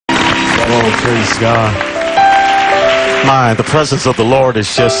Oh, praise God. The presence of the Lord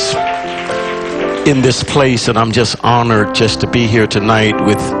is just in this place, and I'm just honored just to be here tonight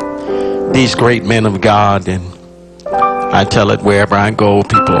with these great men of God. And I tell it wherever I go,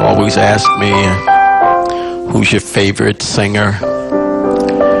 people always ask me, who's your favorite singer?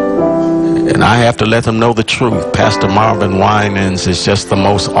 And I have to let them know the truth. Pastor Marvin Winans is just the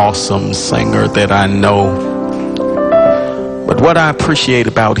most awesome singer that I know. But what I appreciate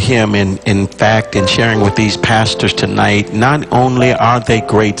about him, in fact, in sharing with these pastors tonight, not only are they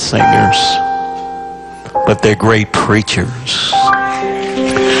great singers, but they're great preachers.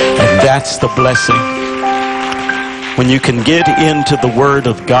 And that's the blessing. When you can get into the Word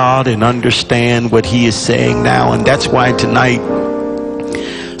of God and understand what He is saying now. And that's why tonight,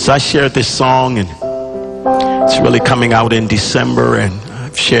 so I shared this song, and it's really coming out in December, and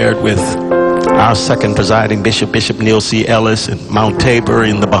I've shared with our second presiding bishop, Bishop Neil C. Ellis, in Mount Tabor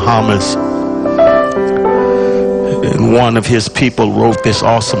in the Bahamas. And one of his people wrote this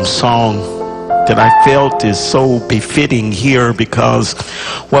awesome song that I felt is so befitting here, because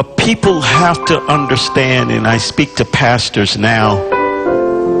what people have to understand, and I speak to pastors now,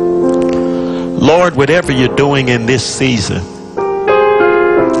 Lord, whatever you're doing in this season,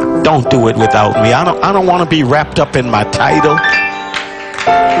 don't do it without me. I don't want to be wrapped up in my title.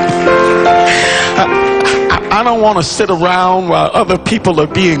 I don't want to sit around while other people are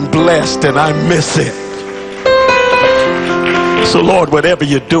being blessed and I miss it. So Lord, whatever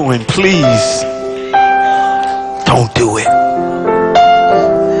you're doing, please don't do it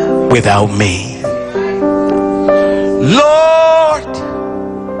without me. Lord,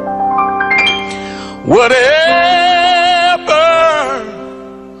 whatever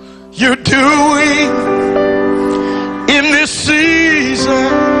you're doing in this season,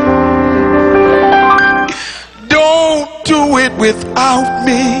 do it without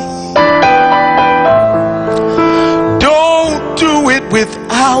me. Don't do it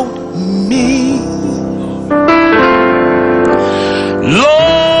without me.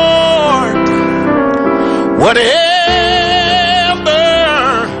 Lord, whatever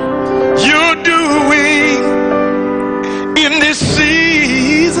you're doing in this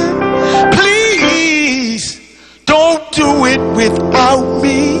season, please don't do it without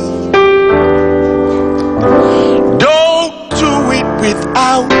me.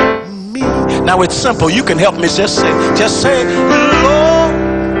 Without me. Now it's simple. You can help me. Just say, Lord,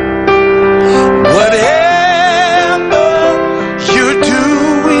 whatever you're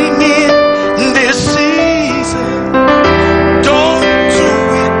doing in this season, don't do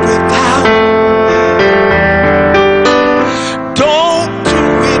it without me. Don't do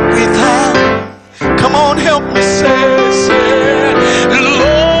it without me. Come on, help me say,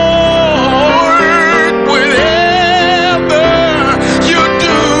 Lord.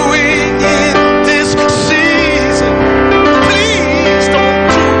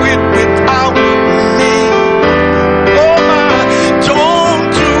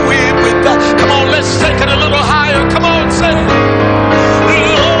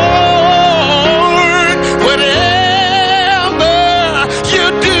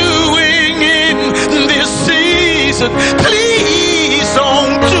 Please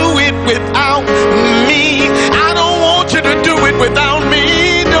don't do it without me. I don't want you to do it without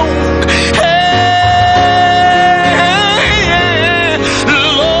me. Don't. Hey,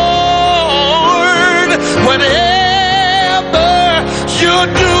 Lord, whatever you're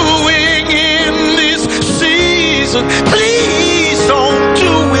doing in this season, please don't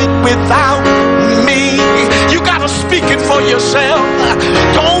do it without me. You gotta speak it for yourself.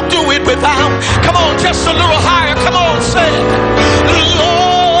 Don't do it without. Come on, just a little higher. Come on, say it.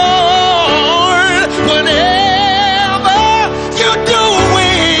 Lord, whatever you're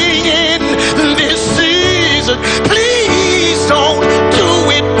doing in this season, please don't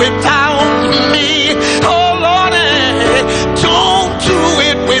do it without me. Oh, Lord, don't do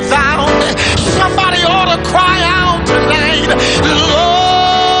it without me. Somebody ought to cry out tonight.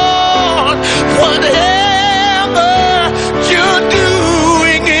 Lord, whatever you're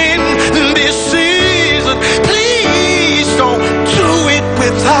doing in this season, please don't do it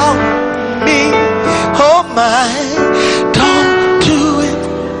without me. Oh my, don't do it.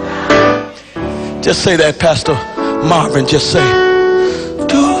 Just say that, Pastor Marvin. Just say,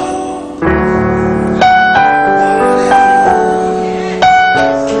 do.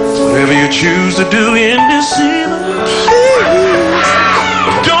 Whatever you choose to do in this season, please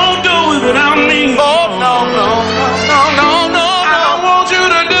don't do it without me. Oh no, no, no, no, no, no. I want you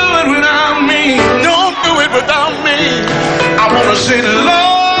to do it without me. Don't do it without me. I want to say,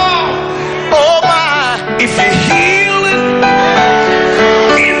 Lord, oh my, if you heal it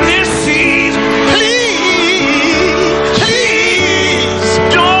in this season,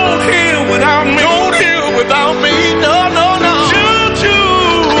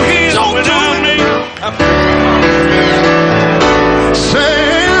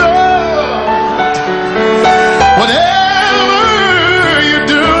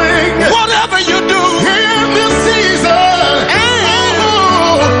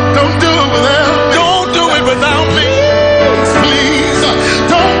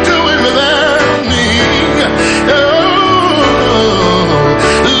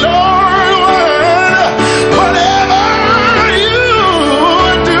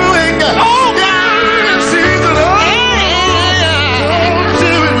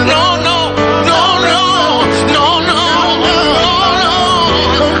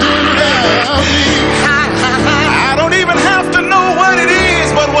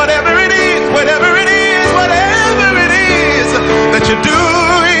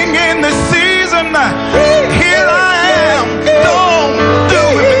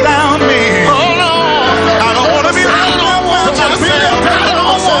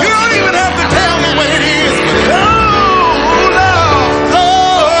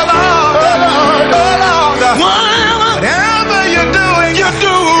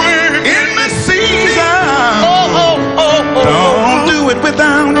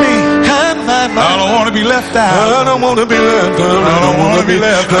 left out. I don't want to be left out. I don't want to be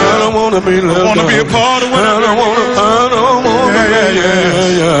left out. I don't want to be left out. I want to be a part of what I don't want to. I don't want to.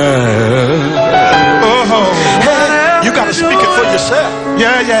 Yeah. Oh, You got to speak it for yourself.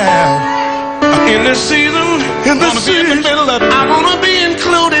 yeah. In this season, in the middle of it, I want to be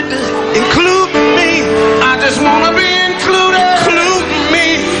included. Include me. I just want to be included. Include me.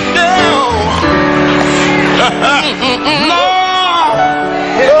 Lord,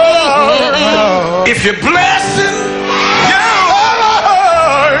 if you're blessing,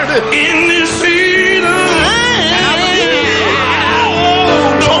 Lord, in this season,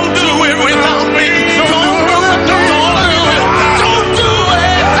 don't do it without me. Don't do it. Don't do it. Don't do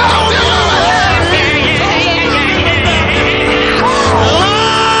it. Don't do it.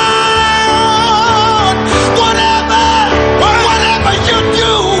 Lord, whatever you're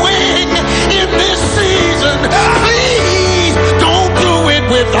doing in this season, please don't do it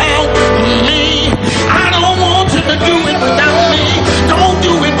without me. I don't want you to do it without me. Don't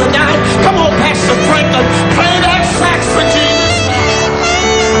do it without. Come on, Pastor Franklin, play that sax for Jesus.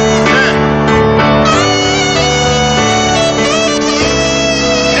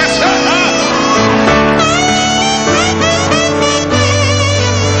 Yes, sir.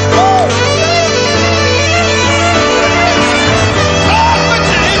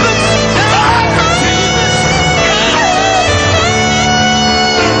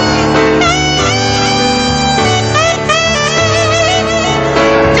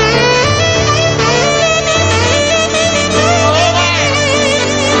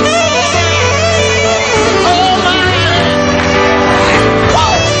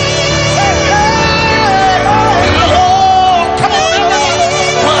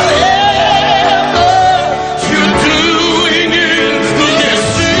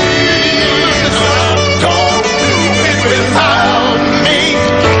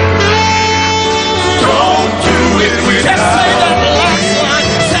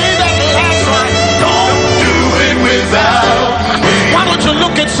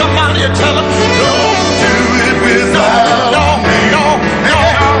 Somebody and tell them, don't do it without me. No, no, no,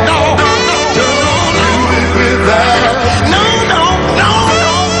 no, no, don't do it without me. No,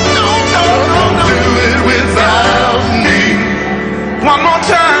 don't do it without me. One more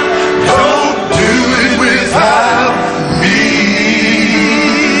time. Don't do it without me.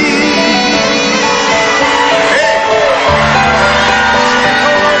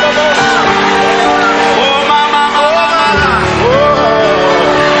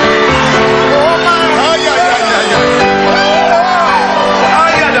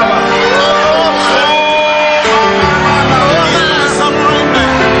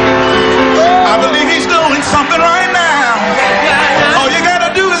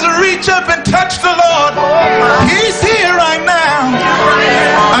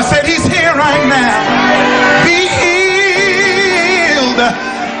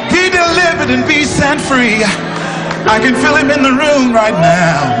 And be set free. I can feel him in the room right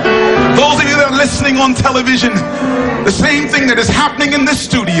now. Those of you that are listening on television, the same thing that is happening in this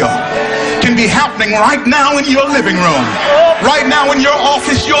studio can be happening right now in your living room, right now in your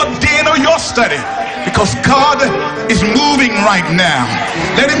office, your den, or your study, because God is moving right now.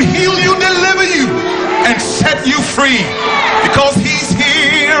 Let him heal you, deliver you, and set you free, because he's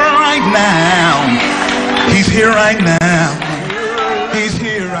here right now. He's here right now.